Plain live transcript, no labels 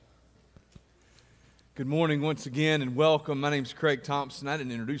Good morning once again and welcome. My name's Craig Thompson. I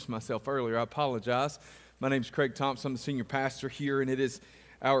didn't introduce myself earlier. I apologize. My name's Craig Thompson. I'm the senior pastor here, and it is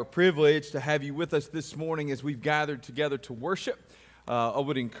our privilege to have you with us this morning as we've gathered together to worship. I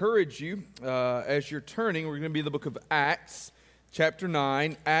would encourage you, as you're turning, we're going to be in the book of Acts, chapter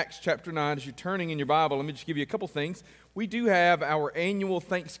 9. Acts chapter 9, as you're turning in your Bible, let me just give you a couple things. We do have our annual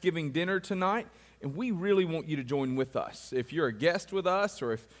Thanksgiving dinner tonight, and we really want you to join with us. If you're a guest with us,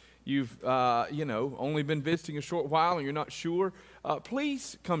 or if you've, only been visiting a short while and you're not sure,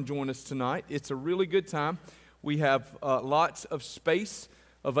 please come join us tonight. It's a really good time. We have lots of space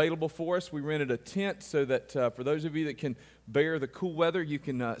available for us. We rented a tent so that for those of you that can bear the cool weather, you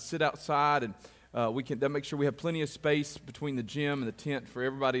can sit outside, and we can make sure we have plenty of space between the gym and the tent for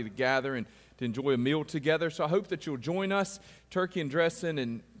everybody to gather and to enjoy a meal together. So I hope that you'll join us. Turkey and dressing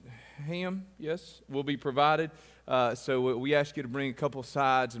and ham, yes, will be provided. So we ask you to bring a couple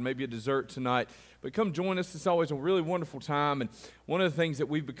sides and maybe a dessert tonight. But come join us. It's always a really wonderful time. And one of the things that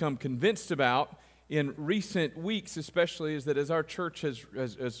we've become convinced about in recent weeks especially is that as our church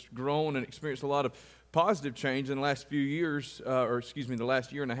has grown and experienced a lot of positive change in the last few years, the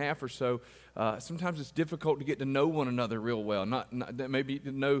last year and a half or so, sometimes it's difficult to get to know one another real well, not maybe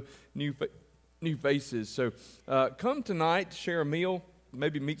to know new faces. So come tonight, share a meal,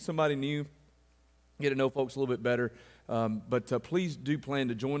 maybe meet somebody new, get to know folks a little bit better, but please do plan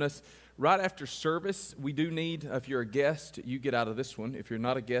to join us. Right after service, we do need, if you're a guest, you get out of this one. If you're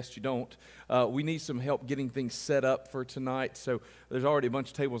not a guest, you don't. We need some help getting things set up for tonight. So there's already a bunch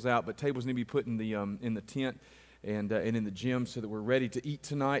of tables out, but tables need to be put in the tent and in the gym so that we're ready to eat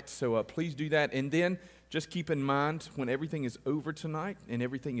tonight. So please do that. And then just keep in mind, when everything is over tonight and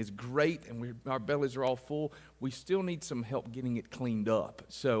everything is great and our bellies are all full, we still need some help getting it cleaned up.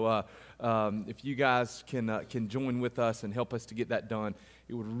 So if you guys can join with us and help us to get that done,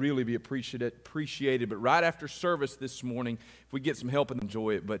 it would really be appreciated. But right after service this morning, if we get some help and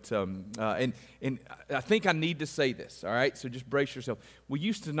enjoy it. But and I think I need to say this. All right, so just brace yourself. We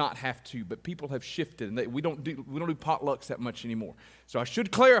used to not have to, but people have shifted, and we don't do potlucks that much anymore. So I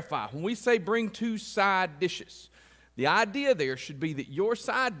should clarify: when we say bring 2 side dishes, the idea there should be that your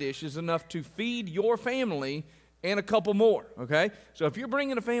side dish is enough to feed your family and a couple more, okay? So if you're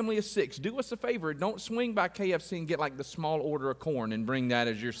bringing a family of 6, do us a favor. Don't swing by KFC and get like the small order of corn and bring that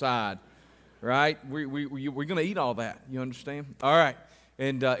as your side, right? We're going to eat all that. You understand? All right.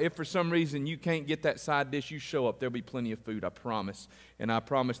 And if for some reason you can't get that side dish, you show up. There'll be plenty of food, I promise. And I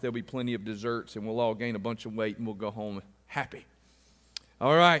promise there'll be plenty of desserts, and we'll all gain a bunch of weight, and we'll go home happy.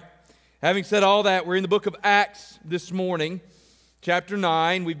 All right. Having said all that, we're in the book of Acts this morning. Chapter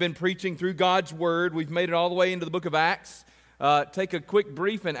 9, we've been preaching through God's Word. We've made it all the way into the book of Acts. Take a quick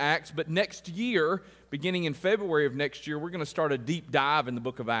brief in Acts, but next year, beginning in February of next year, we're going to start a deep dive in the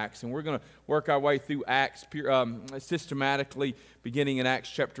book of Acts, and we're going to work our way through Acts systematically, beginning in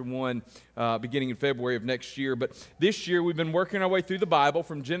Acts chapter 1, beginning in February of next year. But this year, we've been working our way through the Bible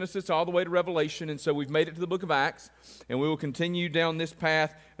from Genesis all the way to Revelation, and so we've made it to the book of Acts, and we will continue down this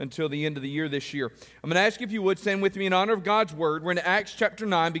path until the end of the year this year. I'm going to ask you if you would stand with me in honor of God's Word. We're in Acts chapter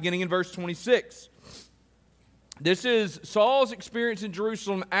 9, beginning in verse 26. This is Saul's experience in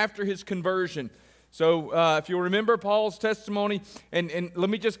Jerusalem after his conversion. So if you'll remember Paul's testimony, and let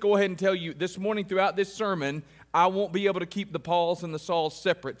me just go ahead and tell you, this morning throughout this sermon, I won't be able to keep the Pauls and the Sauls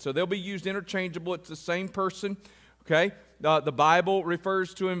separate. So they'll be used interchangeable. It's the same person, okay? The Bible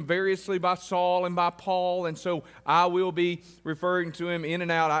refers to him variously by Saul and by Paul, and so I will be referring to him in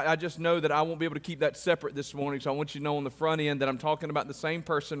and out. I just know that I won't be able to keep that separate this morning, so I want you to know on the front end that I'm talking about the same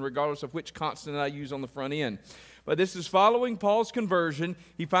person regardless of which consonant I use on the front end. But this is following Paul's conversion.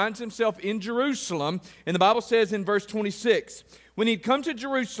 He finds himself in Jerusalem, and the Bible says in verse 26, when he had come to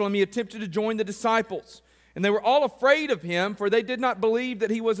Jerusalem, he attempted to join the disciples, and they were all afraid of him, for they did not believe that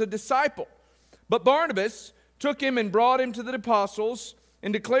he was a disciple. But Barnabas took him and brought him to the apostles,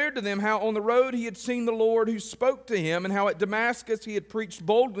 and declared to them how on the road he had seen the Lord who spoke to him, and how at Damascus he had preached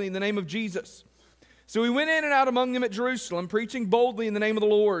boldly in the name of Jesus. So he went in and out among them at Jerusalem, preaching boldly in the name of the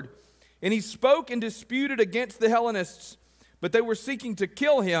Lord. And he spoke and disputed against the Hellenists, but they were seeking to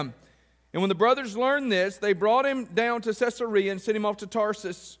kill him. And when the brothers learned this, they brought him down to Caesarea and sent him off to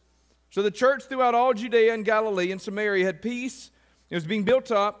Tarsus. So the church throughout all Judea and Galilee and Samaria had peace. It was being built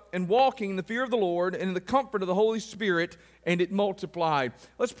up and walking in the fear of the Lord and in the comfort of the Holy Spirit, and it multiplied.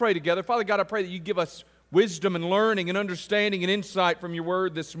 Let's pray together. Father God, I pray that you give us wisdom and learning and understanding and insight from your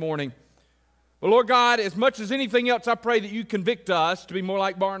word this morning. But Lord God, as much as anything else, I pray that you convict us to be more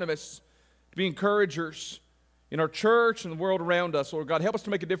like Barnabas, to be encouragers in our church and the world around us. Lord God, help us to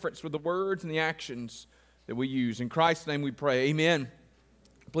make a difference with the words and the actions that we use. In Christ's name we pray. Amen.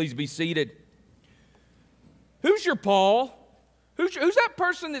 Please be seated. Who's your Paul? Who's that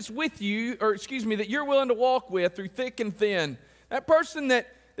person that's with you, or excuse me, that you're willing to walk with through thick and thin? That person that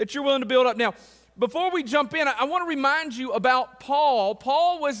you're willing to build up. Now, before we jump in, I want to remind you about Paul.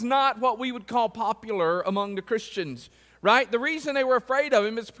 Paul was not what we would call popular among the Christians, right? The reason they were afraid of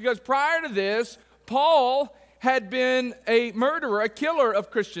him is because prior to this, Paul had been a murderer, a killer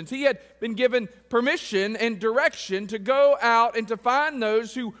of Christians. He had been given permission and direction to go out and to find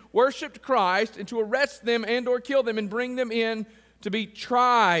those who worshiped Christ and to arrest them and or kill them and bring them in to be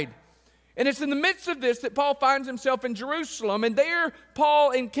tried. And it's in the midst of this that Paul finds himself in Jerusalem, and there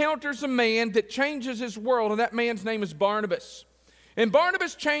Paul encounters a man that changes his world, and that man's name is Barnabas. And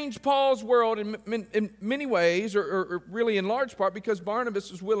Barnabas changed Paul's world in many ways, or really in large part, because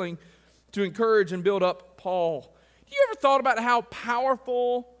Barnabas was willing to encourage and build up Paul. You ever thought about how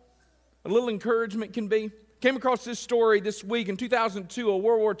powerful a little encouragement can be? Came across this story this week. In 2002, a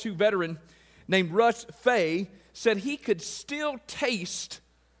World War II veteran named Russ Fay said he could still taste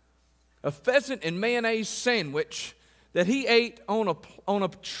a pheasant and mayonnaise sandwich that he ate on a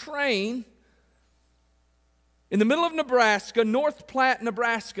train in the middle of Nebraska, North Platte,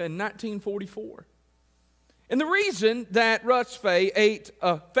 Nebraska, in 1944. And the reason that Russ Fay ate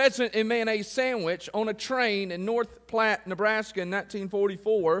a pheasant and mayonnaise sandwich on a train in North Platte, Nebraska in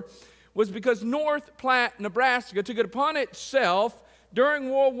 1944 was because North Platte, Nebraska took it upon itself during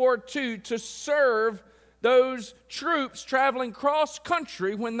World War II to serve those troops traveling cross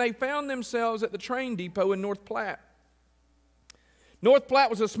country when they found themselves at the train depot in North Platte. North Platte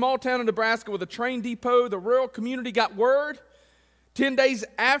was a small town in Nebraska with a train depot. The rural community got word 10 days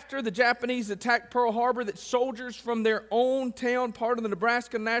after the Japanese attacked Pearl Harbor that soldiers from their own town, part of the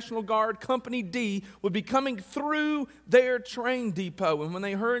Nebraska National Guard, Company D, would be coming through their train depot. And when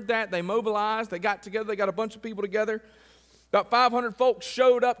they heard that, they mobilized, they got together, they got a bunch of people together. About 500 folks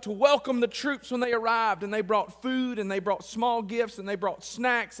showed up to welcome the troops when they arrived, and they brought food, and they brought small gifts, and they brought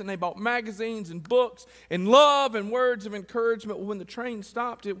snacks, and they brought magazines and books and love and words of encouragement. When the train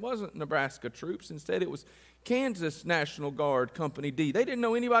stopped, it wasn't Nebraska troops. Instead, it was Kansas National Guard Company D. They didn't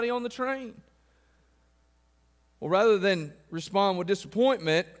know anybody on the train. Well, rather than respond with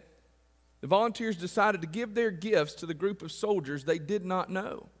disappointment, the volunteers decided to give their gifts to the group of soldiers they did not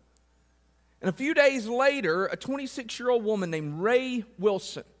know. And a few days later, a 26-year-old woman named Ray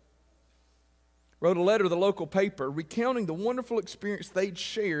Wilson wrote a letter to the local paper recounting the wonderful experience they'd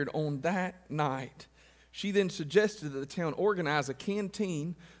shared on that night. She then suggested that the town organize a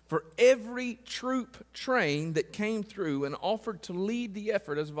canteen for every troop train that came through and offered to lead the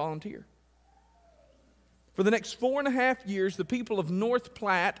effort as a volunteer. For the next 4.5 years, the people of North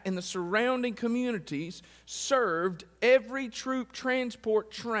Platte and the surrounding communities served every troop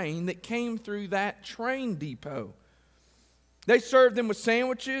transport train that came through that train depot. They served them with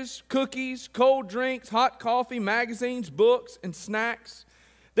sandwiches, cookies, cold drinks, hot coffee, magazines, books, and snacks.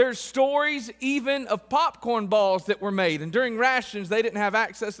 There's stories even of popcorn balls that were made. And during rations, they didn't have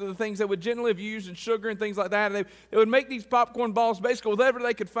access to the things they would generally have used, and sugar and things like that. They would make these popcorn balls basically whatever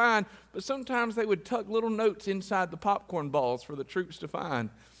they could find, but sometimes they would tuck little notes inside the popcorn balls for the troops to find.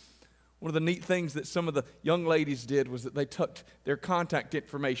 One of the neat things that some of the young ladies did was that they tucked their contact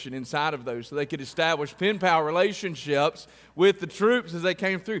information inside of those so they could establish pen pal relationships with the troops as they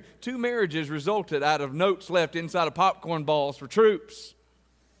came through. 2 marriages resulted out of notes left inside of popcorn balls for troops.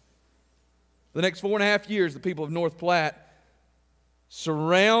 The next 4.5 years, the people of North Platte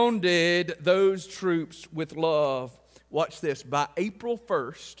surrounded those troops with love. Watch this. By April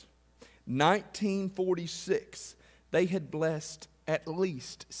 1st, 1946, they had blessed at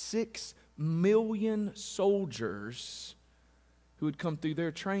least 6 million soldiers who had come through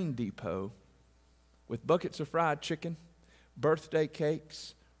their train depot with buckets of fried chicken, birthday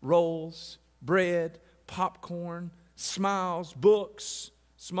cakes, rolls, bread, popcorn, smiles, books,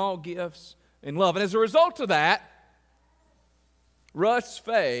 small gifts, and love. And as a result of that, Russ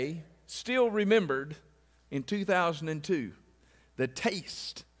Fay still remembered in 2002 the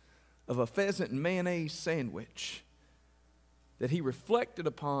taste of a pheasant and mayonnaise sandwich that he reflected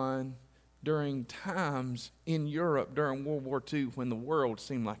upon during times in Europe during World War II when the world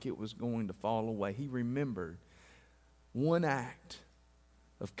seemed like it was going to fall away. He remembered one act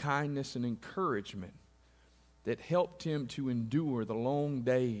of kindness and encouragement that helped him to endure the long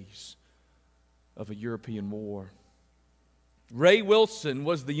days of a European war. Ray Wilson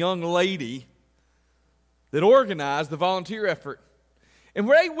was the young lady that organized the volunteer effort. And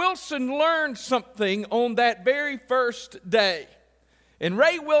Ray Wilson learned something on that very first day. And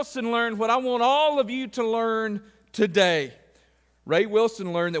Ray Wilson learned what I want all of you to learn today. Ray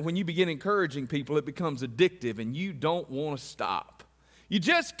Wilson learned that when you begin encouraging people, it becomes addictive and you don't want to stop. You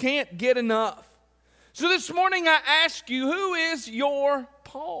just can't get enough. So this morning I ask you, who is your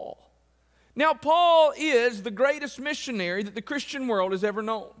Paul? Now, Paul is the greatest missionary that the Christian world has ever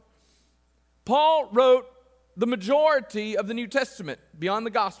known. Paul wrote the majority of the New Testament beyond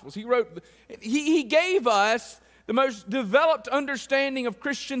the Gospels. He gave us the most developed understanding of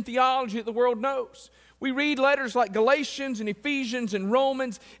Christian theology that the world knows. We read letters like Galatians and Ephesians and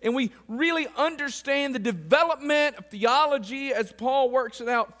Romans, and we really understand the development of theology as Paul works it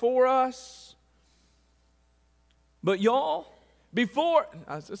out for us. But y'all, before,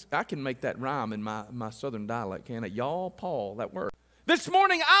 I can make that rhyme in my southern dialect, can't I? Y'all, Paul, that word. This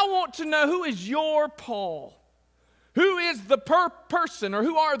morning, I want to know, who is your Paul? Who is the person, or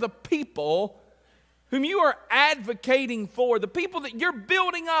who are the people whom you are advocating for? The people that you're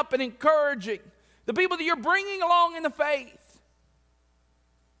building up and encouraging. The people that you're bringing along in the faith.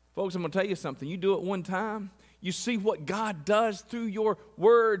 Folks, I'm going to tell you something. You do it one time, you see what God does through your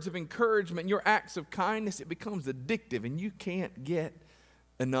words of encouragement, your acts of kindness. It becomes addictive, and you can't get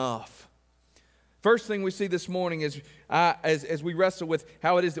enough. First thing we see this morning is as we wrestle with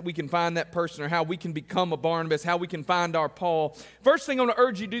how it is that we can find that person, or how we can become a Barnabas, how we can find our Paul. First thing I want to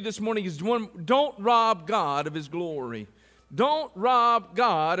urge you to do this morning is don't rob God of His glory. Don't rob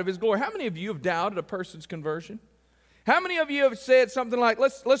God of His glory. How many of you have doubted a person's conversion? How many of you have said something like,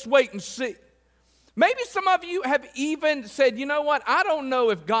 let's wait and see? Maybe some of you have even said, you know what, I don't know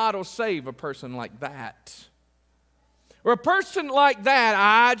if God will save a person like that. Or a person like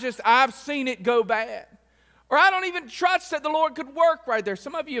that, I've seen it go bad. Or I don't even trust that the Lord could work right there.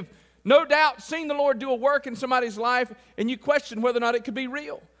 Some of you have no doubt seen the Lord do a work in somebody's life, and you question whether or not it could be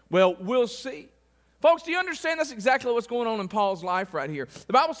real. Well, we'll see. Folks, do you understand that's exactly what's going on in Paul's life right here?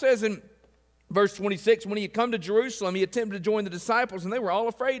 The Bible says in verse 26, when he had come to Jerusalem, he attempted to join the disciples, and they were all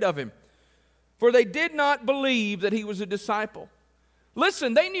afraid of him, for they did not believe that he was a disciple.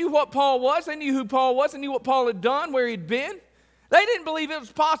 Listen, they knew what Paul was. They knew who Paul was. They knew what Paul had done, where he'd been. They didn't believe it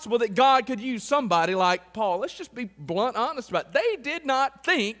was possible that God could use somebody like Paul. Let's just be blunt, honest about it. They did not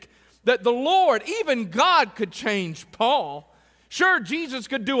think that the Lord, even God, could change Paul. Sure, Jesus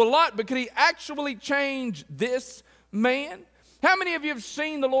could do a lot, but could He actually change this man? How many of you have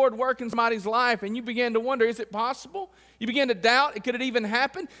seen the Lord work in somebody's life and you began to wonder, is it possible? You began to doubt, could it even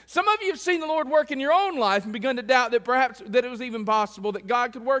happen? Some of you have seen the Lord work in your own life and begun to doubt that perhaps that it was even possible that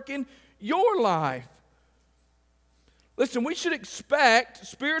God could work in your life. Listen, we should expect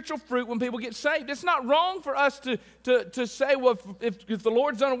spiritual fruit when people get saved. It's not wrong for us to say, well, if the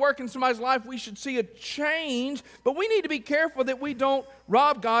Lord's done a work in somebody's life, we should see a change. But we need to be careful that we don't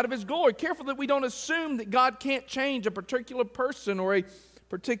rob God of His glory. Careful that we don't assume that God can't change a particular person or a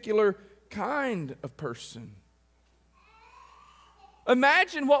particular kind of person.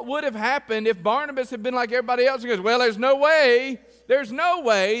 Imagine what would have happened if Barnabas had been like everybody else and goes, well, there's no way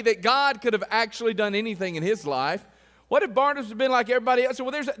that God could have actually done anything in his life. What if Barnabas had been like everybody else?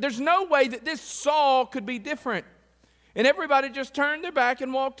 Well, there's no way that this Saul could be different. And everybody just turned their back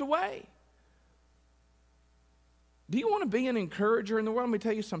and walked away. Do you want to be an encourager in the world? Let me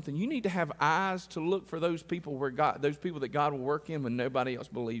tell you something. You need to have eyes to look for those people that God will work in when nobody else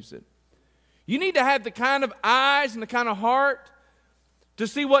believes it. You need to have the kind of eyes and the kind of heart to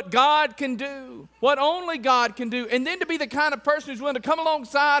see what God can do, what only God can do, and then to be the kind of person who's willing to come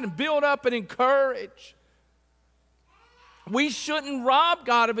alongside and build up and encourage. We shouldn't rob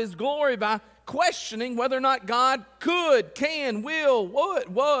God of His glory by questioning whether or not God could, can, will,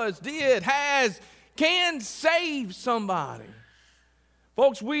 would, was, did, has, can save somebody.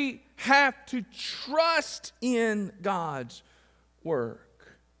 Folks, we have to trust in God's work.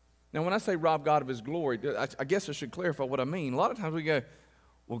 Now, when I say rob God of His glory, I guess I should clarify what I mean. A lot of times we go,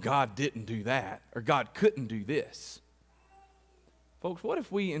 well, God didn't do that, or God couldn't do this. Folks, what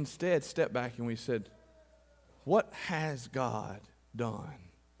if we instead stepped back and we said, what has God done?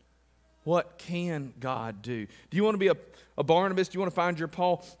 What can God do? Do you want to be a Barnabas? Do you want to find your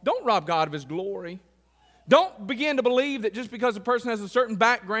Paul? Don't rob God of His glory. Don't begin to believe that just because a person has a certain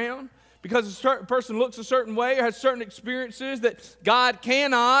background, because a certain person looks a certain way or has certain experiences, that God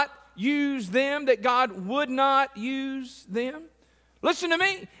cannot use them, that God would not use them. Listen to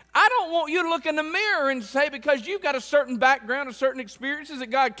me. I don't want you to look in the mirror and say because you've got a certain background or certain experiences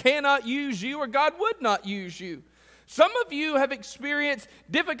that God cannot use you or God would not use you. Some of you have experienced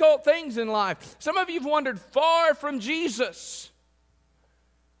difficult things in life. Some of you have wandered far from Jesus.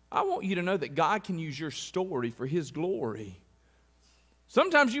 I want you to know that God can use your story for His glory.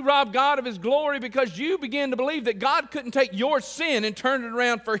 Sometimes you rob God of His glory because you begin to believe that God couldn't take your sin and turn it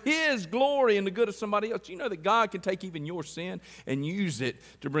around for His glory and the good of somebody else. You know that God can take even your sin and use it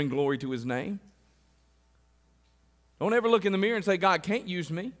to bring glory to His name. Don't ever look in the mirror and say, God can't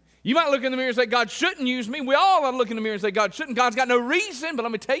use me. You might look in the mirror and say, God shouldn't use me. We all ought to look in the mirror and say, God shouldn't. God's got no reason. But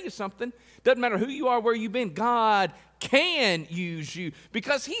let me tell you something. Doesn't matter who you are, where you've been. God can use you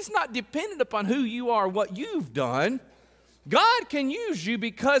because He's not dependent upon who you are, what you've done. God can use you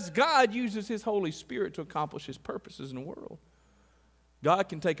because God uses His Holy Spirit to accomplish His purposes in the world. God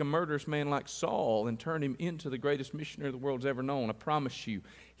can take a murderous man like Saul and turn him into the greatest missionary the world's ever known. I promise you,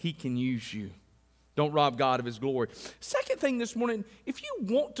 He can use you. Don't rob God of His glory. Second thing this morning, if you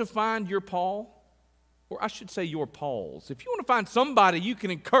want to find your Paul, or I should say your Pauls, if you want to find somebody you can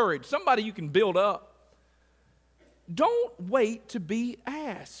encourage, somebody you can build up, don't wait to be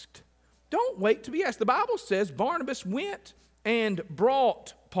asked. Don't wait to be asked. The Bible says Barnabas went and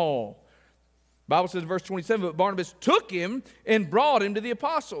brought Paul. The Bible says in verse 27, but Barnabas took him and brought him to the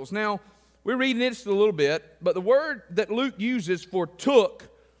apostles. Now, we're reading this a little bit, but the word that Luke uses for took,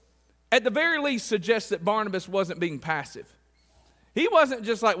 at the very least, suggests that Barnabas wasn't being passive. He wasn't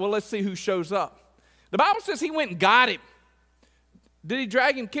just like, well, let's see who shows up. The Bible says he went and got him. Did he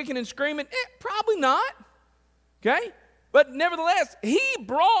drag him kicking and screaming? Probably not. Okay? But nevertheless, he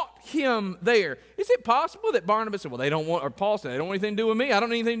brought him there. Is it possible that Barnabas said, well, they don't want, or Paul said, they don't want anything to do with me. I don't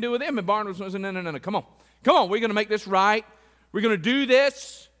need anything to do with them. And Barnabas said, no, come on. Come on, we're going to make this right. We're going to do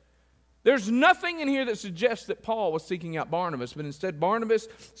this. There's nothing in here that suggests that Paul was seeking out Barnabas, but instead Barnabas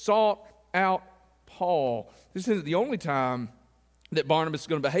sought out Paul. This isn't the only time that Barnabas is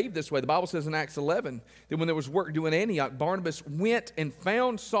going to behave this way. The Bible says in Acts 11 that when there was work due in Antioch, Barnabas went and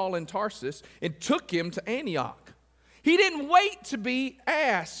found Saul in Tarsus and took him to Antioch. He didn't wait to be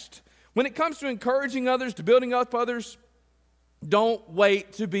asked. When it comes to encouraging others, to building up others, don't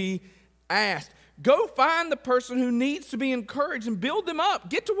wait to be asked. Go find the person who needs to be encouraged and build them up.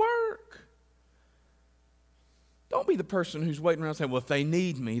 Get to work. Don't be the person who's waiting around saying, well, if they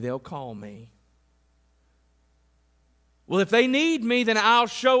need me, they'll call me. Well, if they need me, then I'll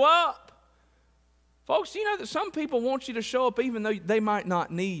show up. Folks, you know that some people want you to show up even though they might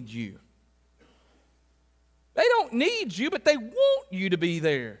not need you. They don't need you, but they want you to be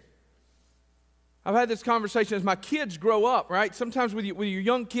there. I've had this conversation as my kids grow up, right? Sometimes with your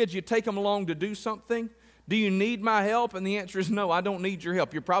young kids, you take them along to do something. Do you need my help? And the answer is no, I don't need your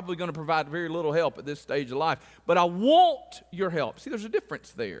help. You're probably going to provide very little help at this stage of life. But I want your help. See, there's a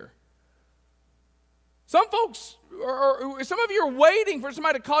difference there. Some folks, or some of you are waiting for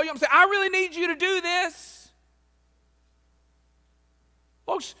somebody to call you up and say, I really need you to do this.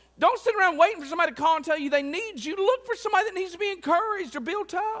 Folks, don't sit around waiting for somebody to call and tell you they need you. Look for somebody that needs to be encouraged or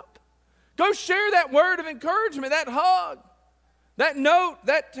built up. Go share that word of encouragement, that hug, that note,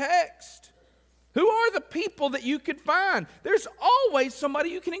 that text. Who are the people that you could find? There's always somebody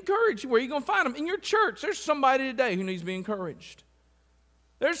you can encourage. Where are you going to find them? In your church, there's somebody today who needs to be encouraged.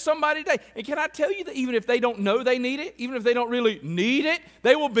 There's somebody today. And can I tell you that even if they don't know they need it, even if they don't really need it,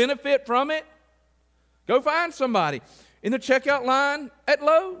 they will benefit from it? Go find somebody. In the checkout line at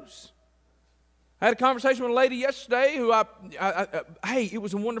Lowe's. I had a conversation with a lady yesterday who hey, it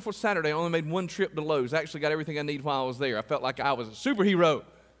was a wonderful Saturday. I only made one trip to Lowe's. I actually got everything I needed while I was there. I felt like I was a superhero.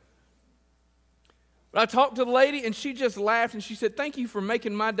 But I talked to the lady, and she just laughed, and she said, thank you for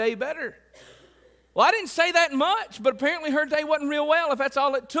making my day better. Well, I didn't say that much, but apparently her day wasn't real well if that's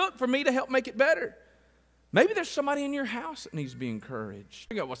all it took for me to help make it better. Maybe there's somebody in your house that needs to be encouraged.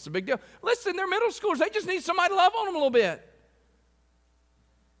 You go, what's the big deal? Listen, they're middle schoolers. They just need somebody to love on them a little bit.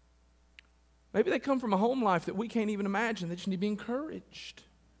 Maybe they come from a home life that we can't even imagine. They just need to be encouraged.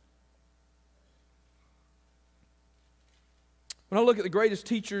 When I look at the greatest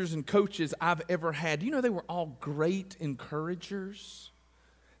teachers and coaches I've ever had, do you know they were all great encouragers?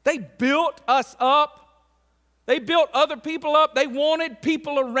 They built us up. They built other people up. They wanted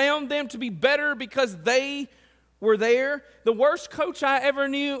people around them to be better because they were there. The worst coach I ever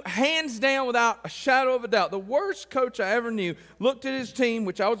knew, hands down without a shadow of a doubt, the worst coach I ever knew looked at his team,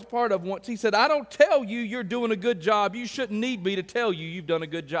 which I was a part of once. He said, I don't tell you you're doing a good job. You shouldn't need me to tell you you've done a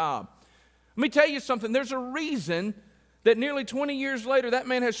good job. Let me tell you something. There's a reason that nearly 20 years later, that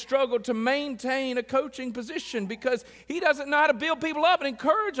man has struggled to maintain a coaching position because he doesn't know how to build people up and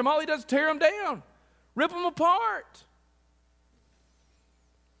encourage them. All he does is tear them down, rip them apart.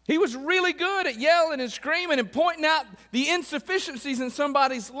 He was really good at yelling and screaming and pointing out the insufficiencies in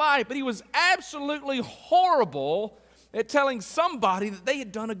somebody's life, but he was absolutely horrible at telling somebody that they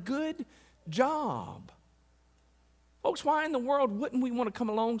had done a good job. Folks, why in the world wouldn't we want to come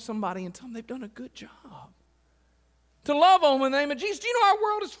along somebody and tell them they've done a good job? To love on them in the name of Jesus. Do you know our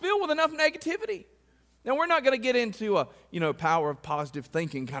world is filled with enough negativity? Now, we're not going to get into a power of positive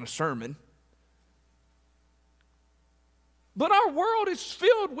thinking kind of sermon. But our world is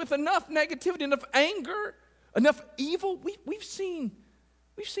filled with enough negativity, enough anger, enough evil. We've seen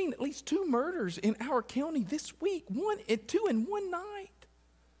We've seen at least 2 murders in our county this week, 2 in one night.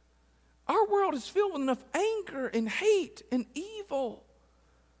 Our world is filled with enough anger and hate and evil.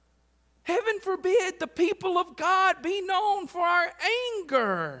 Heaven forbid the people of God be known for our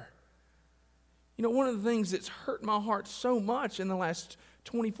anger. You know, one of the things that's hurt my heart so much in the last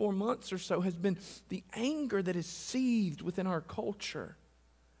 24 months or so has been the anger that is seethed within our culture.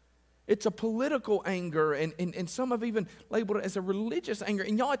 It's a political anger, and some have even labeled it as a religious anger.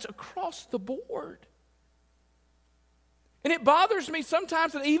 And y'all, it's across the board. And it bothers me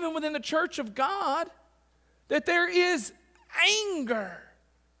sometimes that even within the church of God, that there is anger.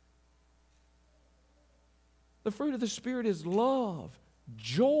 The fruit of the Spirit is love,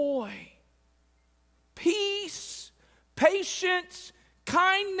 joy, peace, patience,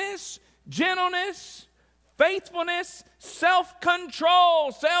 kindness, gentleness, faithfulness,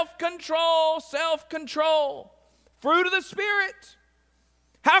 self-control, self-control, self-control. Fruit of the Spirit.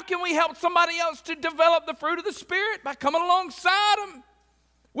 How can we help somebody else to develop the fruit of the Spirit? By coming alongside them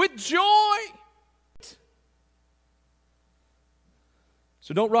with joy.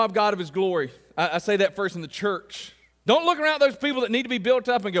 So don't rob God of His glory. I say that first in the church. Don't look around at those people that need to be built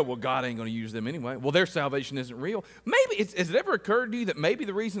up and go, well, God ain't going to use them anyway. Well, their salvation isn't real. Maybe, has it ever occurred to you that maybe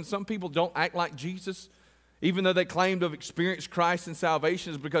the reason some people don't act like Jesus, even though they claim to have experienced Christ and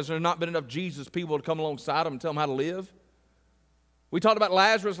salvation, is because there's not been enough Jesus people to come alongside them and tell them how to live? We talked about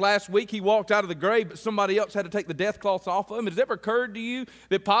Lazarus last week. He walked out of the grave, but somebody else had to take the death cloths off of him. Has it ever occurred to you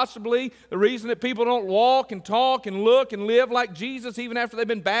that possibly the reason that people don't walk and talk and look and live like Jesus even after they've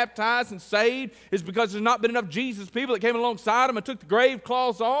been baptized and saved is because there's not been enough Jesus people that came alongside them and took the grave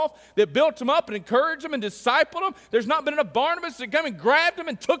cloths off, that built them up and encouraged them and discipled them? There's not been enough Barnabas that came and grabbed them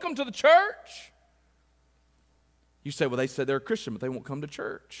and took them to the church? You say, well, they said they're a Christian, but they won't come to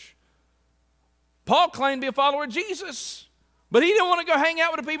church. Paul claimed to be a follower of Jesus. But he didn't want to go hang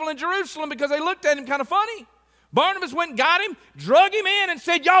out with the people in Jerusalem because they looked at him kind of funny. Barnabas went and got him, drug him in, and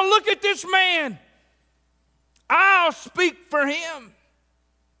said, y'all look at this man. I'll speak for him.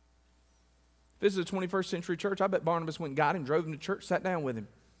 This is a 21st century church. I bet Barnabas went and got him, drove him to church, sat down with him,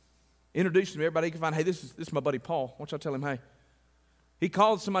 introduced him to everybody he could find. Hey, this is my buddy Paul. Why don't y'all tell him, hey. He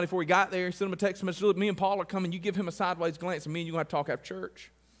called somebody before he got there. He sent him a text message. Look, me and Paul are coming. You give him a sideways glance, and me and you are going to have to talk after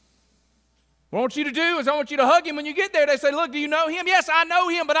church. What I want you to do is I want you to hug him when you get there. They say, look, do you know him? Yes, I know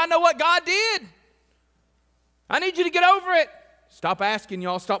him, but I know what God did. I need you to get over it. Stop asking,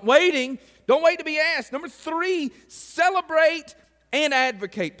 y'all. Stop waiting. Don't wait to be asked. Number 3, celebrate and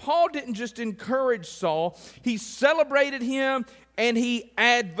advocate. Paul didn't just encourage Saul. He celebrated him and he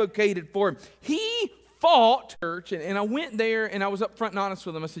advocated for him. He fought church, and I went there and I was up front and honest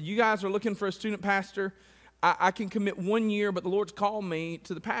with them. I said, you guys are looking for a student pastor. I can commit 1 year, but the Lord's called me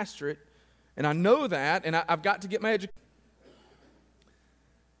to the pastorate. And I know that, and I've got to get my education.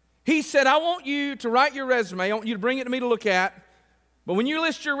 He said, I want you to write your resume. I want you to bring it to me to look at. But when you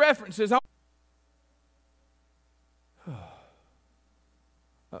list your references,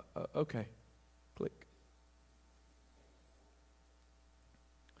 okay, click.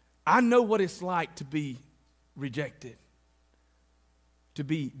 I know what it's like to be rejected, to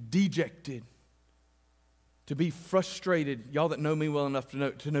be dejected, to be frustrated. Y'all that know me well enough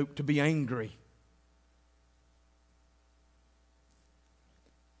to know to be angry.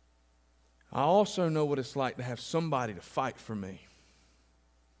 I also know what it's like to have somebody to fight for me.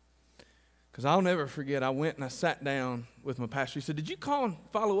 Because I'll never forget, I went and I sat down with my pastor. He said, did you call and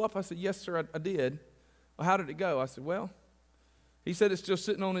follow up? I said, yes, sir, I did. Well, how did it go? I said, well, he said it's still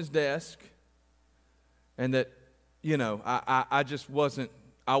sitting on his desk. And that, you know, I just wasn't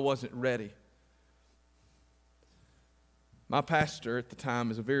ready. My pastor at the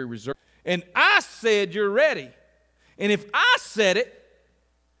time is a very reserved. And I said, you're ready. And if I said it,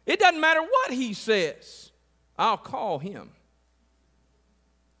 it doesn't matter what he says. I'll call him.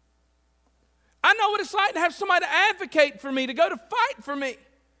 I know what it's like to have somebody to advocate for me, to go to fight for me.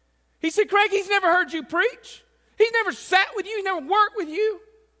 He said, Craig, he's never heard you preach. He's never sat with you. He's never worked with you.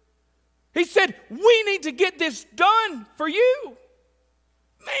 He said, we need to get this done for you.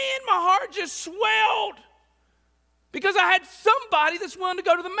 Man, my heart just swelled. Because I had somebody that's willing to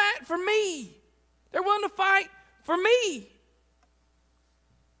go to the mat for me. They're willing to fight for me.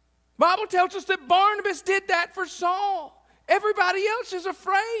 The Bible tells us that Barnabas did that for Saul. Everybody else is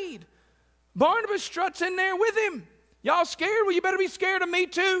afraid. Barnabas struts in there with him. Y'all scared? Well, you better be scared of me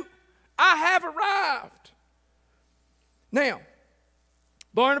too. I have arrived. Now,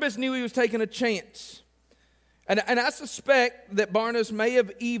 Barnabas knew he was taking a chance. And I suspect that Barnabas may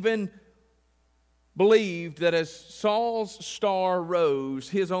have even believed that as Saul's star rose,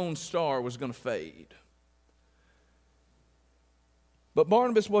 his own star was going to fade. But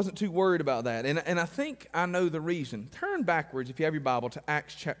Barnabas wasn't too worried about that. And I think I know the reason. Turn backwards, if you have your Bible, to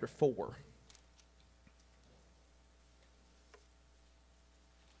Acts chapter 4.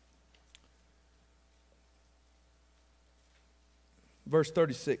 Verse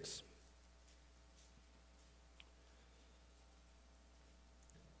 36.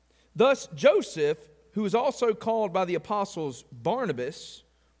 Thus Joseph, who is also called by the apostles Barnabas,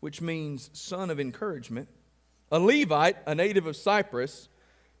 which means son of encouragement, a Levite, a native of Cyprus,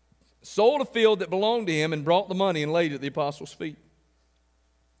 sold a field that belonged to him and brought the money and laid it at the apostles' feet.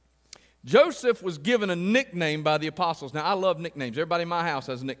 Joseph was given a nickname by the apostles. Now, I love nicknames. Everybody in my house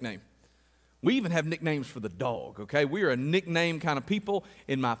has a nickname. We even have nicknames for the dog, okay? We are a nickname kind of people.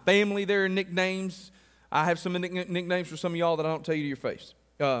 In my family, there are nicknames. I have some nicknames for some of y'all that I don't tell you to your face.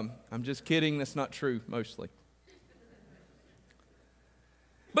 I'm just kidding. That's not true, mostly.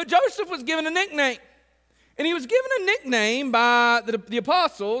 But Joseph was given a nickname. And he was given a nickname by the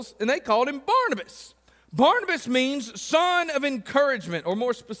apostles, and they called him Barnabas. Barnabas means son of encouragement, or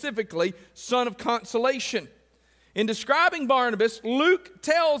more specifically, son of consolation. In describing Barnabas, Luke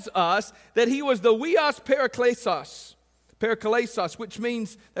tells us that he was the Huios Paraklesos, which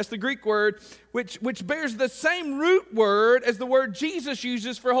means, that's the Greek word, which bears the same root word as the word Jesus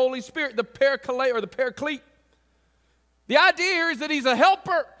uses for Holy Spirit, the Parakle or the Paraclete. The idea here is that he's a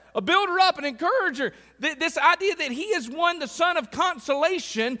helper, a builder up, an encourager. This idea that he is one, the son of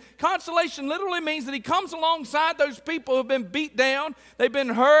consolation. Consolation literally means that he comes alongside those people who have been beat down, they've been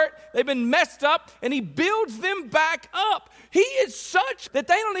hurt, they've been messed up, and he builds them back up. He is such that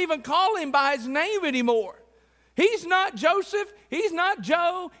they don't even call him by his name anymore. He's not Joseph, he's not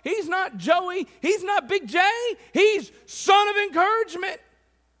Joe, he's not Joey, he's not Big J, he's son of encouragement.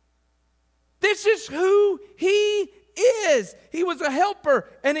 This is who he is. He was a helper,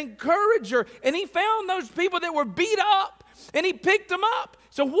 an encourager, and he found those people that were beat up and he picked them up.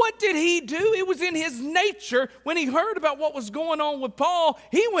 So what did he do? It was in his nature. When he heard about what was going on with Paul,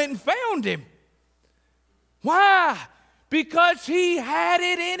 he went and found him. Why? Because he had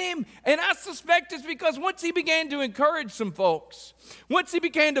it in him. And I suspect it's because once he began to encourage some folks, once he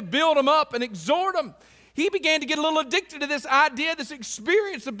began to build them up and exhort them, he began to get a little addicted to this idea, this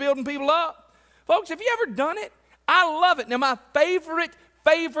experience of building people up. Folks, have you ever done it? I love it. Now, my favorite,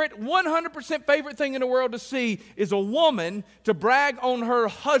 100% favorite thing in the world to see is a woman to brag on her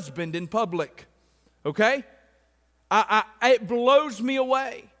husband in public. Okay? It blows me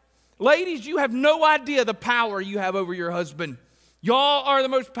away. Ladies, you have no idea the power you have over your husband. Y'all are the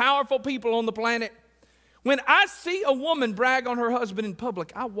most powerful people on the planet. When I see a woman brag on her husband in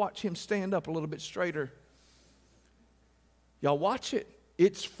public, I watch him stand up a little bit straighter. Y'all watch it.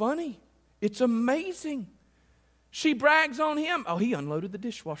 It's funny. It's amazing. She brags on him. Oh, he unloaded the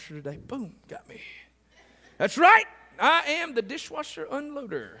dishwasher today. Boom, got me. That's right. I am the dishwasher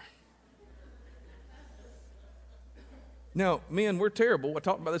unloader. Now, men, we're terrible. I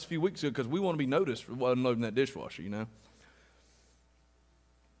talked about this a few weeks ago because we want to be noticed for unloading that dishwasher, you know.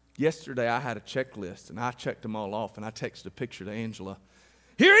 Yesterday, I had a checklist, and I checked them all off, and I texted a picture to Angela.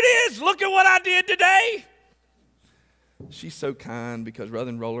 Here it is. Look at what I did today. She's so kind because rather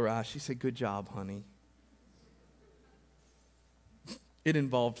than roll her eyes, she said, good job, honey. It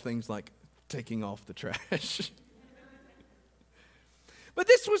involved things like taking off the trash. But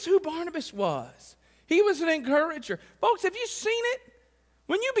this was who Barnabas was. He was an encourager. Folks, have you seen it?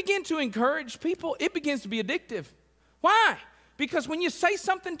 When you begin to encourage people, it begins to be addictive. Why? Because when you say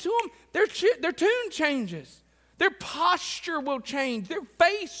something to them, their tune changes. Their posture will change. Their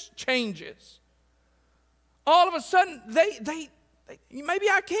face changes. All of a sudden, maybe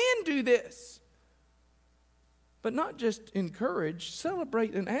I can do this. But not just encourage,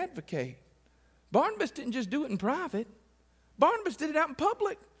 celebrate and advocate. Barnabas didn't just do it in private. Barnabas did it out in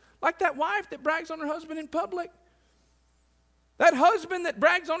public. Like that wife that brags on her husband in public. That husband that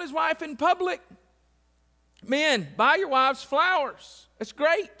brags on his wife in public. Men, buy your wives flowers. That's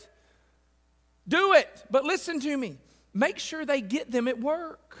great. Do it. But listen to me. Make sure they get them at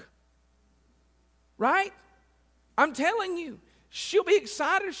work. Right? I'm telling you, she'll be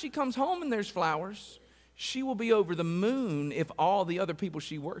excited if she comes home and there's flowers. She will be over the moon if all the other people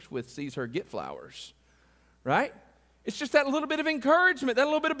she works with sees her get flowers. Right? It's just that little bit of encouragement, that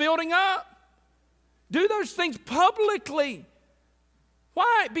little bit of building up. Do those things publicly.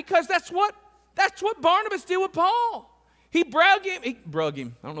 Why? Because that's what Barnabas did with Paul. He grabbed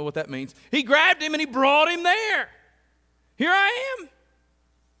him. I don't know what that means. He grabbed him and he brought him there. Here I am.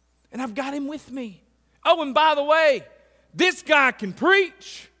 And I've got him with me. Oh, and by the way, this guy can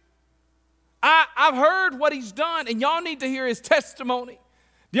preach. I've heard what he's done, and y'all need to hear his testimony.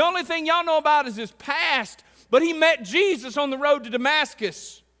 The only thing y'all know about is his past, but he met Jesus on the road to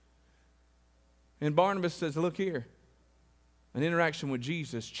Damascus. And Barnabas says, look here, an interaction with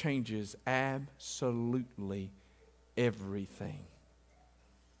Jesus changes absolutely everything.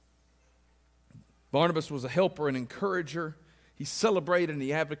 Barnabas was a helper and encourager. He celebrated and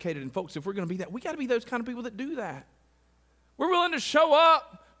he advocated. And folks, if we're going to be that, we got to be those kind of people that do that. We're willing to show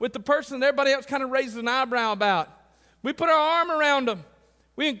up with the person that everybody else kind of raises an eyebrow about. We put our arm around them.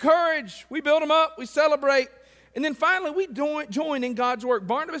 We encourage. We build them up. We celebrate. And then finally, we join in God's work.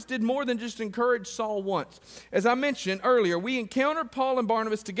 Barnabas did more than just encourage Saul once. As I mentioned earlier, we encountered Paul and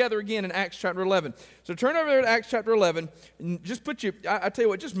Barnabas together again in Acts chapter 11. So turn over there to Acts chapter 11. And just I tell you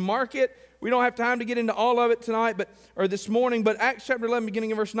what, just mark it. We don't have time to get into all of it tonight, or this morning. But Acts chapter 11,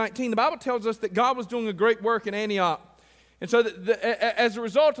 beginning in verse 19, the Bible tells us that God was doing a great work in Antioch. And so as a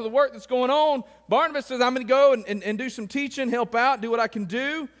result of the work that's going on, Barnabas says, I'm going to go and do some teaching, help out, do what I can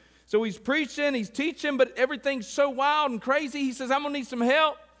do. So he's preaching, he's teaching, but everything's so wild and crazy. He says, I'm going to need some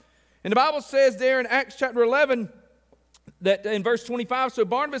help. And the Bible says there in Acts chapter 11, that in verse 25, so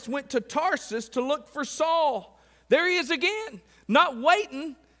Barnabas went to Tarsus to look for Saul. There he is again, not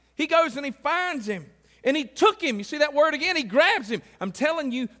waiting. He goes and he finds him. And he took him. You see that word again? He grabs him. I'm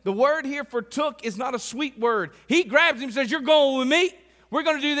telling you, the word here for took is not a sweet word. He grabs him and says, you're going with me. We're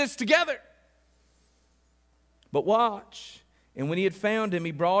going to do this together. But watch. And when he had found him,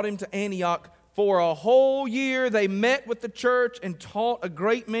 he brought him to Antioch. For a whole year they met with the church and taught a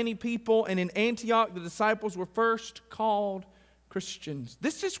great many people. And in Antioch the disciples were first called Christians.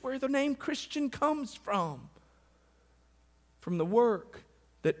 This is where the name Christian comes from. From the work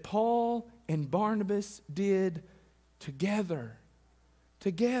that Paul and Barnabas did together.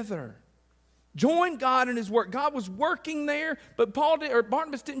 Together. Join God in his work. God was working there, but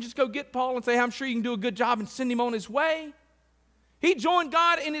Barnabas didn't just go get Paul and say, I'm sure you can do a good job, and send him on his way. He joined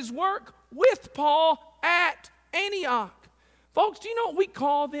God in his work with Paul at Antioch. Folks, do you know what we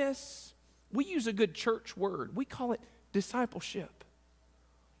call this? We use a good church word. We call it discipleship.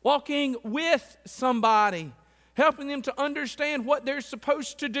 Walking with somebody, helping them to understand what they're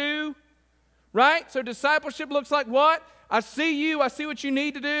supposed to do. Right? So discipleship looks like what? I see you, I see what you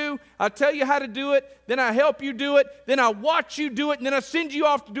need to do, I tell you how to do it, then I help you do it, then I watch you do it, and then I send you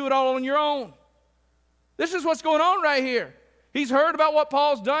off to do it all on your own. This is what's going on right here. He's heard about what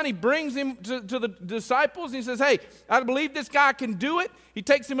Paul's done. He brings him to the disciples, and he says, hey, I believe this guy can do it. He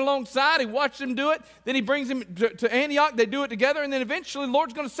takes him alongside. He watches him do it. Then he brings him to Antioch. They do it together, and then eventually the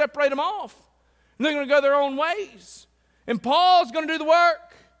Lord's going to separate them off. And they're going to go their own ways. And Paul's going to do the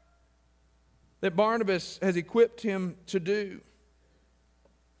work that Barnabas has equipped him to do.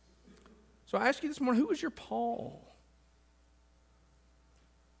 So I ask you this morning, who is your Paul?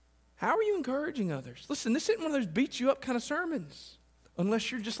 How are you encouraging others? Listen, this isn't one of those beat you up kind of sermons,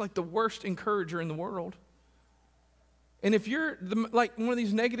 unless you're just like the worst encourager in the world. And if you're like one of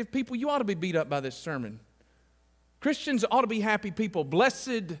these negative people, you ought to be beat up by this sermon. Christians ought to be happy people.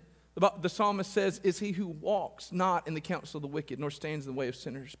 Blessed, the psalmist says, is he who walks not in the counsel of the wicked, nor stands in the way of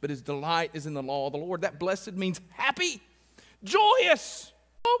sinners, but his delight is in the law of the Lord. That blessed means happy, joyous.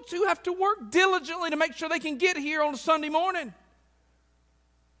 Folks who have to work diligently to make sure they can get here on a Sunday morning.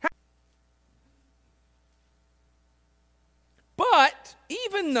 But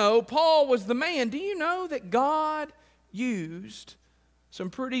even though Paul was the man, do you know that God used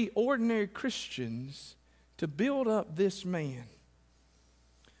some pretty ordinary Christians to build up this man?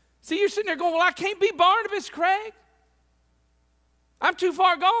 See, you're sitting there going, well, I can't be Barnabas, Craig. I'm too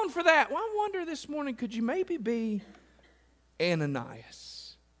far gone for that. Well, I wonder this morning, could you maybe be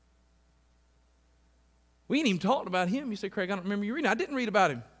Ananias? We ain't even talked about him. You say, Craig, I don't remember you reading. I didn't read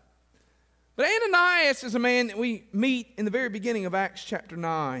about him. But Ananias is a man that we meet in the very beginning of Acts chapter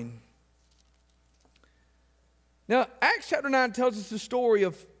 9. Now, Acts chapter 9 tells us the story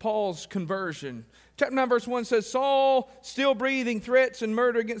of Paul's conversion. Chapter 9 verse 1 says, Saul, still breathing threats and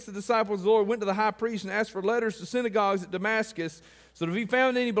murder against the disciples of the Lord, went to the high priest and asked for letters to synagogues at Damascus, so that if he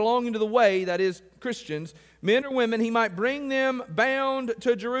found any belonging to the way, that is, Christians, men or women, he might bring them bound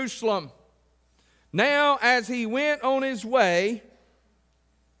to Jerusalem. Now, as he went on his way,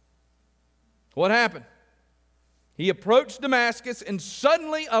 what happened? He approached Damascus, and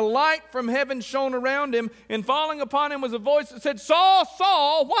suddenly a light from heaven shone around him, and falling upon him was a voice that said, Saul,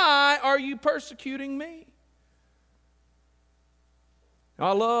 Saul, why are you persecuting me? Now,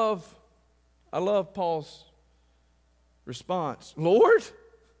 I love Paul's response. Lord?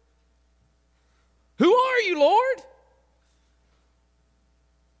 Who are you, Lord?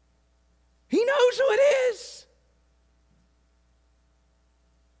 He knows who it is.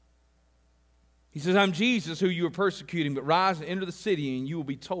 He says, I'm Jesus who you are persecuting, but rise and enter the city and you will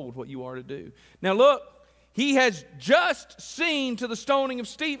be told what you are to do. Now look, he has just seen to the stoning of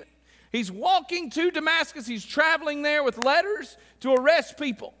Stephen. He's walking to Damascus. He's traveling there with letters to arrest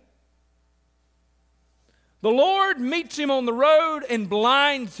people. The Lord meets him on the road and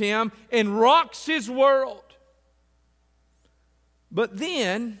blinds him and rocks his world. But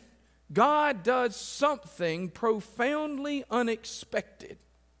then God does something profoundly unexpected.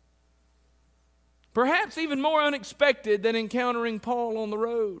 Perhaps even more unexpected than encountering Paul on the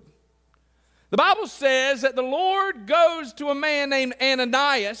road. The Bible says that the Lord goes to a man named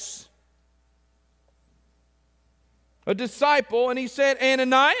Ananias, a disciple, and he said,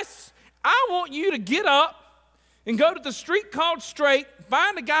 Ananias, I want you to get up and go to the street called Straight,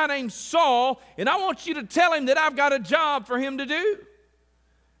 find a guy named Saul, and I want you to tell him that I've got a job for him to do.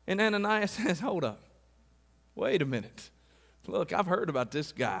 And Ananias says, hold up, wait a minute. Look, I've heard about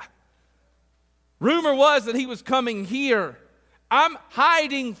this guy. Rumor was that he was coming here. I'm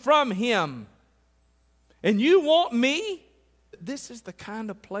hiding from him. And you want me? This is the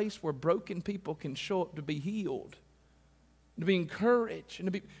kind of place where broken people can show up to be healed, to be encouraged,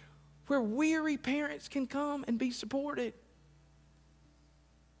 and where weary parents can come and be supported.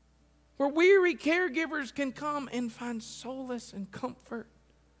 Where weary caregivers can come and find solace and comfort.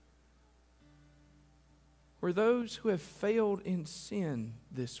 Where those who have failed in sin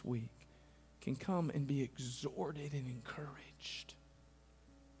this week can come and be exhorted and encouraged.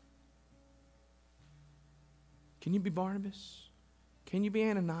 Can you be Barnabas? Can you be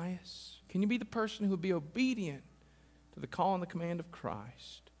Ananias? Can you be the person who would be obedient to the call and the command of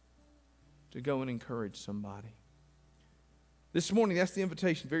Christ to go and encourage somebody? This morning, that's the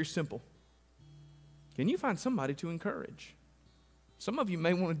invitation. Very simple. Can you find somebody to encourage? Some of you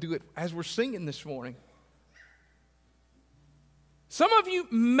may want to do it as we're singing this morning. Some of you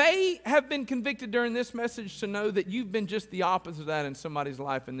may have been convicted during this message to know that you've been just the opposite of that in somebody's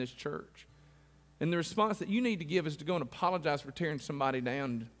life in this church. And the response that you need to give is to go and apologize for tearing somebody down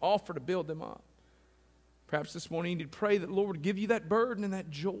and offer to build them up. Perhaps this morning you need to pray that the Lord would give you that burden and that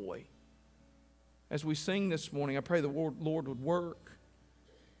joy. As we sing this morning, I pray the Lord would work.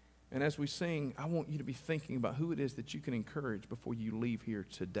 And as we sing, I want you to be thinking about who it is that you can encourage before you leave here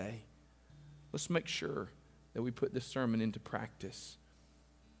today. Let's make sure that we put this sermon into practice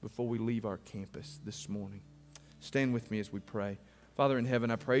before we leave our campus this morning. Stand with me as we pray. Father in heaven,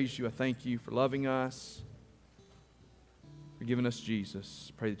 I praise you. I thank you for loving us, for giving us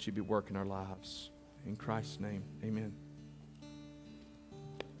Jesus. I pray that you be working our lives. In Christ's name, amen.